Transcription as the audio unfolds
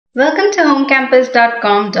Welcome to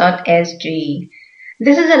homecampus.com.sg.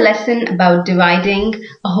 This is a lesson about dividing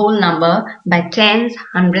a whole number by tens,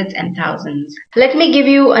 hundreds and thousands. Let me give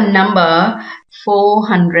you a number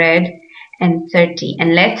 430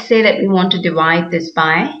 and let's say that we want to divide this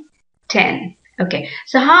by 10. Okay,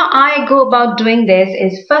 so how I go about doing this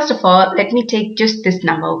is, first of all, let me take just this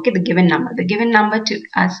number, okay, the given number. The given number to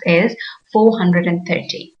us is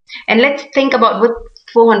 430. And let's think about what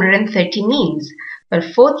 430 means. Well,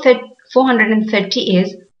 430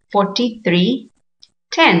 is 43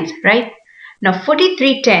 tens, right? Now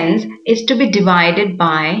 43 tens is to be divided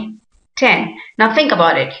by 10. Now think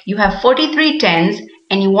about it. You have 43 tens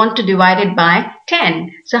and you want to divide it by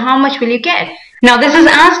 10. So how much will you get? Now this is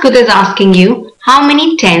as good as asking you, how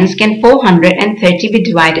many tens can 430 be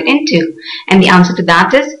divided into? And the answer to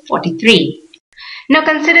that is 43. Now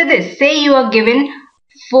consider this. Say you are given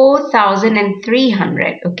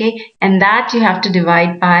 4,300, okay, and that you have to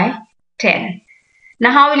divide by 10.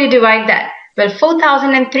 Now how will you divide that? Well,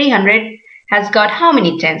 4,300 has got how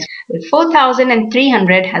many tens? Well,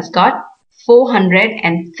 4,300 has got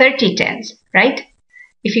 430 tens, right?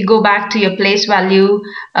 If you go back to your place value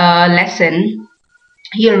lesson,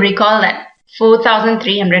 you'll recall that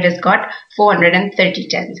 4,300 has got 430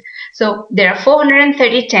 tens. So there are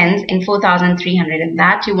 430 tens in 4,300 and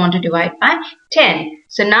that you want to divide by 10.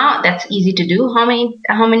 So now that's easy to do.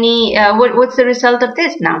 What's the result of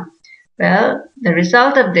this now? Well, the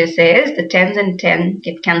result of this is the tens and 10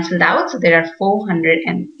 get cancelled out. So there are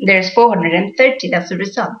 430. That's the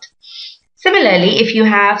result. Similarly, if you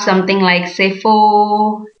have something like say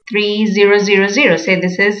 43000, say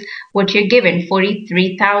this is what you're given,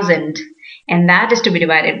 43,000, and that is to be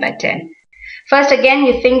divided by 10. First again,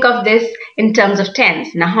 you think of this in terms of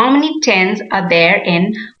tens. Now how many tens are there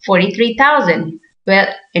in 43,000?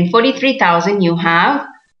 Well, in 43,000 you have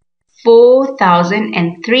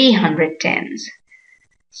 4,300 tens.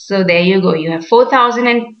 So there you go. You have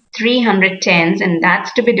 4,300 tens and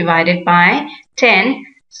that's to be divided by 10.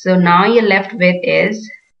 So now you're left with is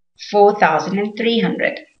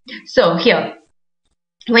 4,300. So here,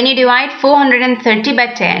 when you divide 430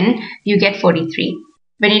 by 10, you get 43.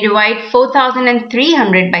 When you divide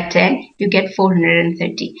 4,300 by 10, you get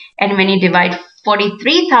 430. And when you divide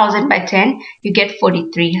 43,000 by 10, you get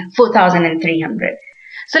 4,300.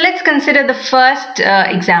 So let's consider the first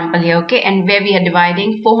example here, okay, and where we are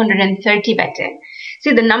dividing 430 by 10.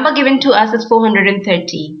 See, the number given to us is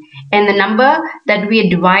 430 and the number that we are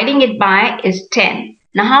dividing it by is 10.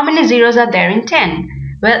 Now how many zeros are there in 10?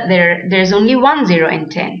 Well, there's only one zero in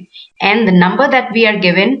 10 and the number that we are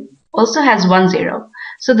given also has one zero.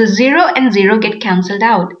 So the 0 and 0 get cancelled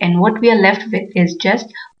out and what we are left with is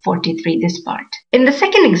just 43, this part. In the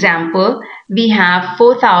second example, we have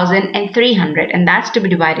 4,300 and that's to be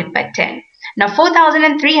divided by 10. Now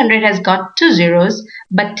 4,300 has got two zeros,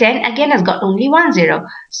 but 10 again has got only one zero.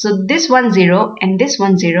 So this one zero and this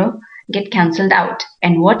one zero get cancelled out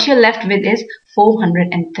and what you're left with is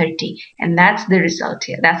 430 and that's the result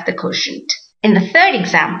here. That's the quotient. In the third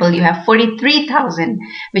example, you have 43,000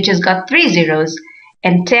 which has got three zeros.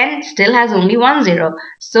 And 10 still has only one zero.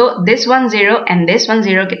 So this one zero and this one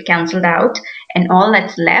zero get cancelled out and all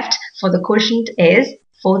that's left for the quotient is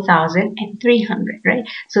 4,300, right?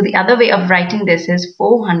 So the other way of writing this is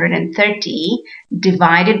 430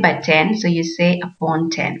 divided by 10. So you say upon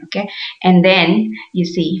 10, okay? And then you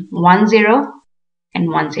see 1 0 and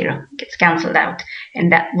 1 0 gets cancelled out.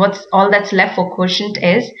 And all that's left for quotient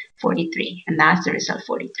is 43. And that's the result,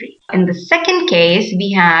 43. In the second case,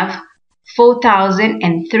 we have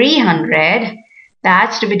 4,300,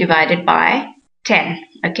 that's to be divided by 10,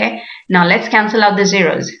 okay? Now let's cancel out the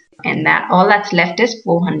zeros and all that's left is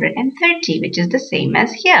 430, which is the same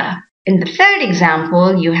as here. In the third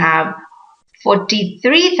example, you have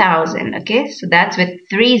 43,000, okay? So that's with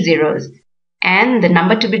three zeros and the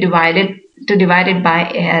number to be divided by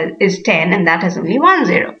is 10 and that has only one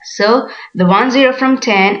zero. So the 1 0 from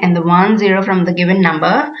 10 and the 1 0 from the given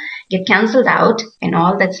number get cancelled out and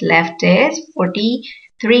all that's left is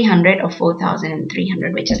 4,300 or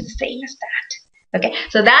 4,300, which is the same as that. Okay,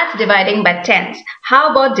 so that's dividing by tens. How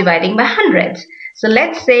about dividing by hundreds? So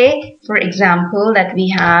let's say, for example, that we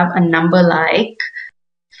have a number like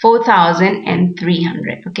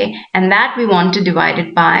 4,300, okay, and that we want to divide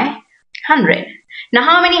it by 100. Now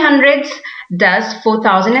how many hundreds does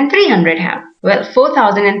 4,300 have? Well,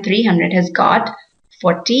 4,300 has got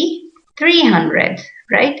 43 hundreds,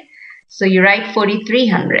 right? So you write 43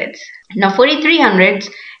 hundreds. Now 43 hundreds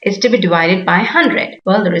is to be divided by 100.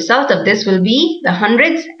 Well, the result of this will be the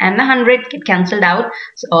hundreds and the 100 get cancelled out.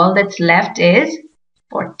 So all that's left is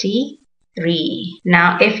 40 3.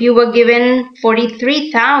 Now if you were given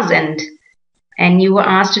 43,000 and you were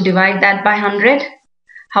asked to divide that by 100,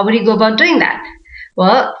 how would you go about doing that?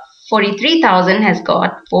 Well, 43,000 has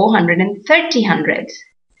got 430 hundreds.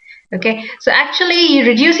 Okay, so actually you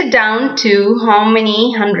reduce it down to how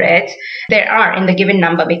many hundreds there are in the given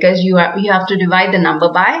number, because you have to divide the number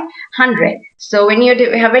by 100. So when you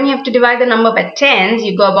have to divide the number by tens,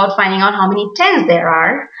 you go about finding out how many tens there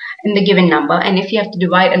are in the given number, and if you have to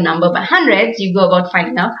divide a number by hundreds, you go about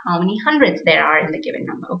finding out how many hundreds there are in the given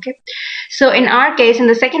number. Okay, so in our case, in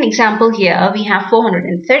the second example here, we have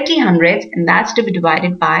 430 hundreds, and that's to be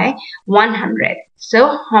divided by 100.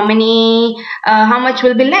 So how much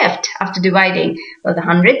will be left after dividing? Well, the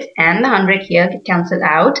hundreds and the 100 here get cancelled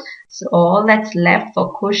out. So all that's left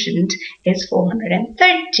for quotient is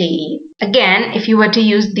 430. Again, if you were to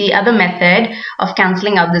use the other method of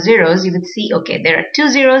cancelling out the zeros, you would see, okay, there are 2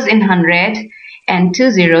 zeros in 100 and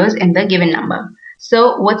 2 zeros in the given number.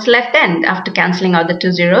 So what's left then after cancelling out the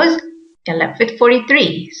 2 zeros? You're left with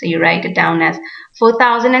 43. So you write it down as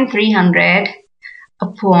 4,300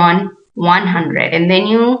 upon 100, and then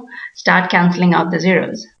you start cancelling out the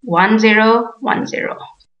zeros. 1 0 1 0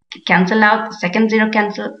 cancel out, the second zero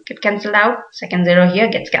get cancelled out, second zero here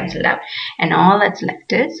gets cancelled out, and all that's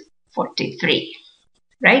left is 43.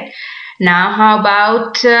 Right? Now how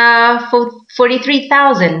about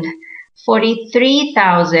 43,000?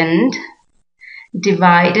 43,000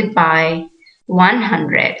 divided by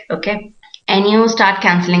 100. Okay, and you start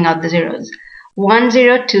cancelling out the zeros. 1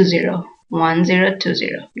 0 2 0 1 0 2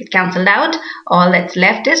 0 get cancelled out. All that's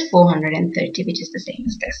left is 430, which is the same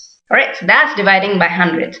as this. Alright, so that's dividing by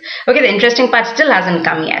hundreds. Okay, the interesting part still hasn't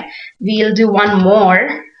come yet. We'll do one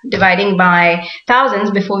more dividing by thousands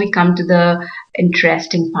before we come to the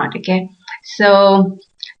interesting part. Okay, so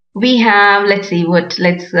we have, let's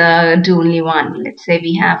do only one. Let's say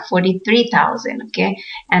we have 43,000. Okay,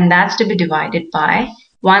 and that's to be divided by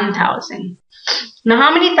 1,000. Now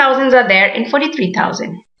how many thousands are there in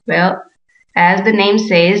 43,000? Well, as the name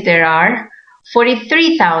says, there are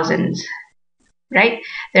 43 thousands, right?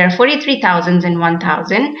 There are 43 thousands in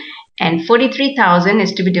 1,000, and 43,000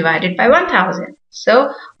 is to be divided by 1,000.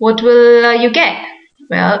 So what will you get?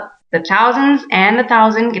 Well, the thousands and the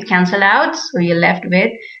 1,000 get cancelled out, so you're left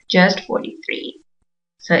with just 43.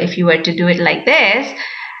 So if you were to do it like this,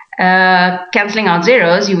 cancelling out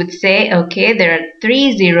zeros, you would say, okay, there are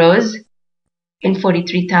 3 zeros in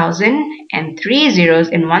 43,000 and 3 zeros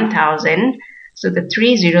in 1,000. So the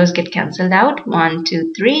 3 zeros get cancelled out. 1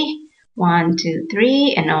 2 3 1 2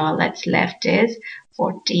 3, and all that's left is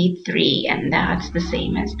 43, and that's the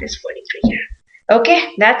same as this 43 here.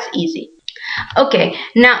 Okay, that's easy. Okay,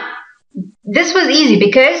 now this was easy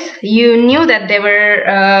because you knew that they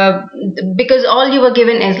were because all you were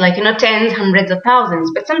given is tens, hundreds, or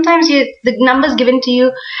thousands. But sometimes the numbers given to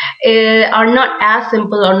you are not as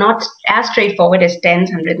simple or not as straightforward as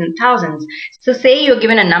tens, hundreds, and thousands. So say you're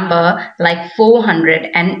given a number like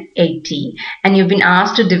 480, and you've been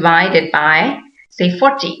asked to divide it by, say,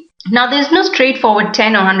 40. Now there's no straightforward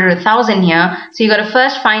 10 or 100 or 1,000 here, so you got to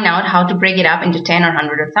first find out how to break it up into 10 or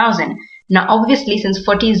 100 or 1,000. Now obviously, since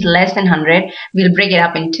 40 is less than 100, we'll break it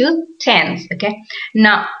up into tens. Okay,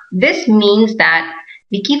 now this means that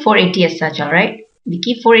we keep 480 as such. All right, we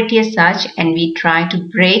keep 480 as such, and we try to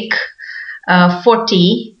break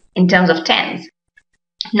 40 in terms of tens.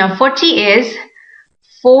 Now 40 is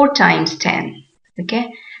 4 times 10.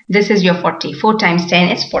 Okay, this is your 40. 4 times 10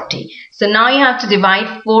 is 40. So now you have to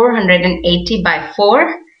divide 480 by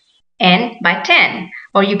 4 and by 10,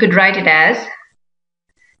 or you could write it as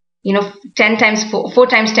 10 times 4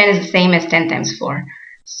 times 10 is the same as 10 times 4.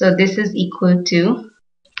 So this is equal to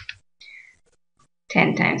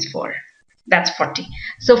 10 times 4. That's 40.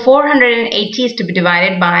 So 480 is to be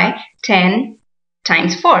divided by 10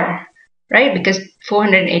 times 4, right? Because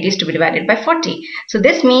 480 is to be divided by 40. So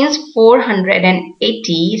this means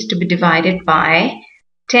 480 is to be divided by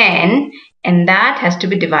 10, and that has to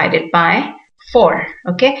be divided by 4.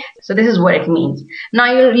 Okay, so this is what it means.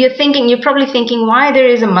 Now you're probably thinking why there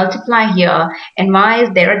is a multiply here and why is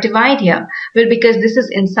there a divide here? Well, because this is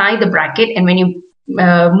inside the bracket, and when you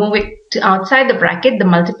move it to outside the bracket, the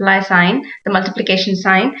multiplication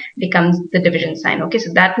sign becomes the division sign. Okay,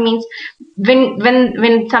 so that means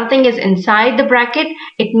when something is inside the bracket,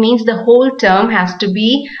 it means the whole term has to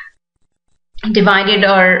be divided,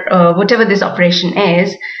 or whatever this operation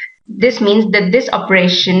is. This means that this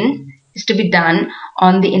operation is to be done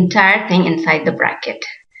on the entire thing inside the bracket.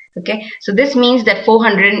 Okay, so this means that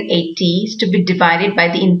 480 is to be divided by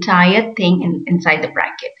the entire thing inside the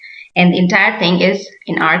bracket. and the entire thing is,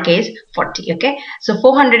 in our case, 40. Okay, so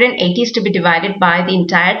 480 is to be divided by the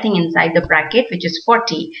entire thing inside the bracket, which is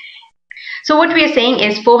 40. So what we are saying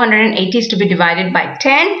is 480 is to be divided by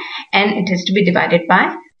 10 and it is to be divided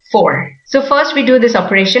by 4. So first we do this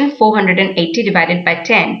operation, 480 divided by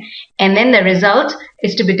 10, and then the result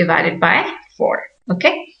is to be divided by 4.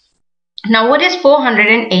 Okay, now what is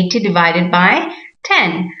 480 divided by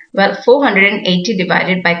 10? Well, 480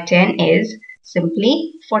 divided by 10 is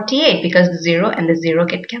simply 48, because the 0 and the 0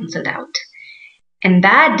 get cancelled out. And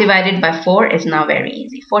that divided by 4 is now very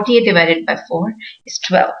easy. 48 divided by 4 is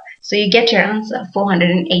 12. So you get your answer.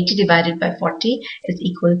 480 divided by 40 is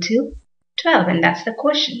equal to 12, and that's the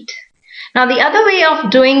quotient. Now the other way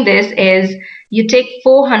of doing this is you take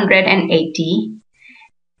 480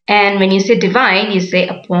 and when you say divide, you say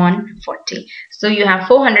upon 40. So you have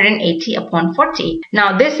 480 upon 40.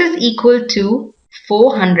 Now this is equal to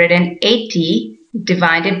 480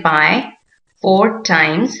 divided by 4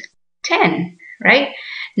 times 10, right?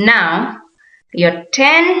 Now your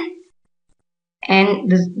 10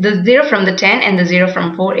 and the 0 from the 10 and the 0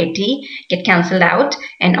 from 480 get cancelled out,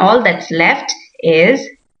 and all that's left is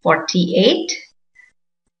 48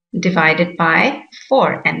 divided by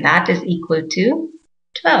 4, and that is equal to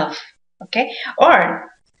 12. Okay, or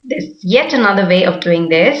there's yet another way of doing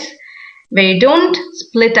this where you don't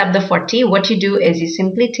split up the 40. What you do is you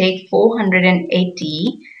simply take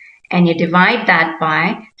 480 and you divide that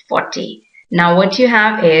by 40. Now what you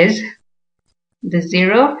have is the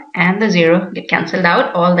 0 and the 0 get cancelled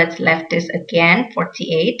out. All that's left is again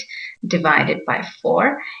 48 divided by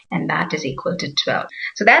 4, and that is equal to 12.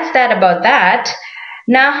 So that's that about that.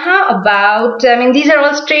 Now how about, I mean, these are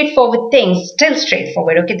all straightforward things, still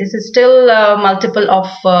straightforward. Okay, this is still a multiple of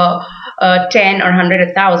 10 or 100 or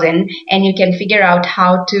 1000, and you can figure out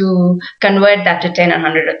how to convert that to 10 or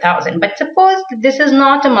 100 or 1000. But suppose this is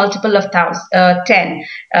not a multiple of 10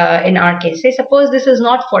 in our case. Say suppose this is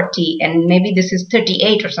not 40 and maybe this is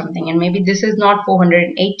 38 or something, and maybe this is not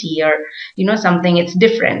 480 or you know something, it's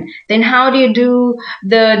different. Then how do you do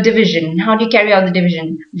the division? How do you carry out the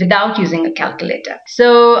division without using a calculator?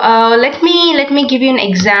 So let me give you an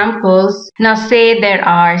example. Now say there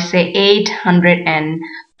are, say,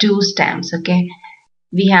 802 stamps. Okay,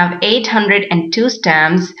 we have 802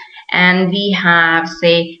 stamps and we have,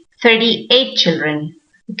 say, 38 children.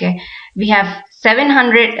 Okay, we have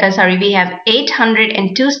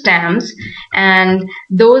 802 stamps, and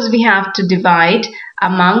those we have to divide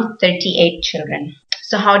among 38 children.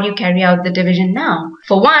 So how do you carry out the division now?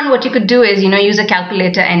 For one, what you could do is, use a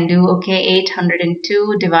calculator and do, okay,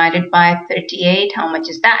 802 divided by 38, how much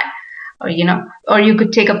is that? Or, or you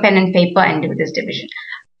could take a pen and paper and do this division.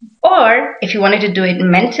 Or if you wanted to do it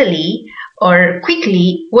mentally or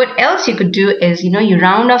quickly, what else you could do is, you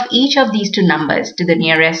round off each of these two numbers to the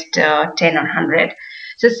nearest 10 or 100.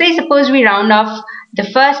 So say, suppose we round off the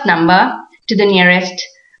first number to the nearest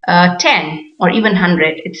 10 or even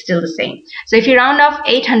 100, it's still the same. So if you round off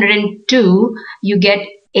 802, you get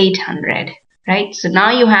 800, right? So now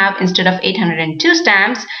you have, instead of 802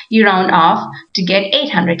 stamps, you round off to get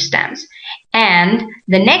 800 stamps. And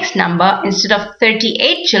the next number, instead of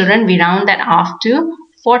 38 children, we round that off to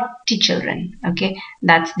 40 children. Okay,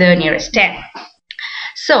 that's the nearest 10.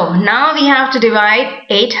 So now we have to divide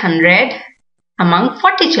 800 among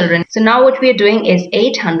 40 children. So now what we are doing is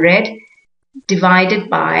 800 divided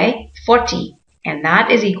by 40, and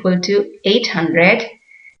that is equal to 800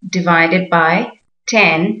 divided by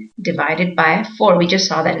 10 divided by 4. We just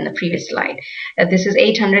saw that in the previous slide. This is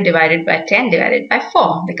 800 divided by 10 divided by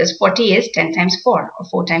 4, because 40 is 10 times 4 or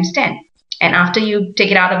 4 times 10. And after you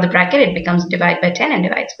take it out of the bracket, it becomes divide by 10 and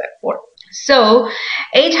divides by 4. So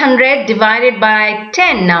 800 divided by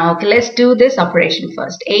 10 now. Okay, let's do this operation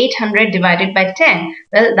first. 800 divided by 10.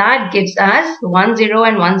 Well, that gives us 1 0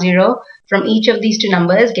 and 1 0 from each of these two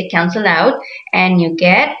numbers get cancelled out, and you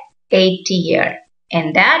get 80 here.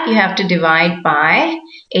 And that you have to divide by,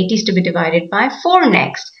 80 is to be divided by 4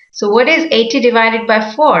 next. So what is 80 divided by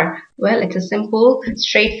 4? Well, it's a simple,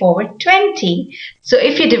 straightforward 20. So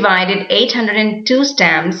if you divided 802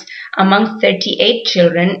 stamps among 38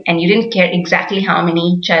 children and you didn't care exactly how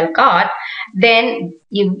many child got, then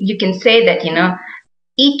you can say that,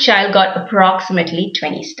 each child got approximately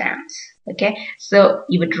 20 stamps. Okay, so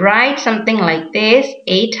you would write something like this: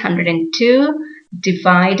 802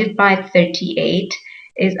 divided by 38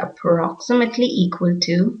 is approximately equal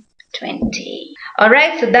to 20.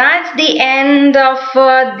 Alright, so that's the end of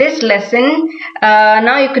this lesson.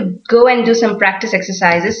 Now you could go and do some practice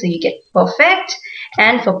exercises so you get perfect.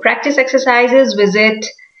 And for practice exercises, visit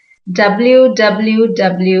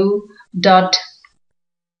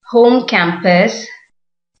www.homecampus.com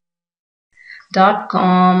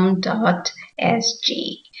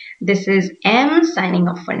This is M signing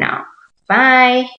off for now. Bye.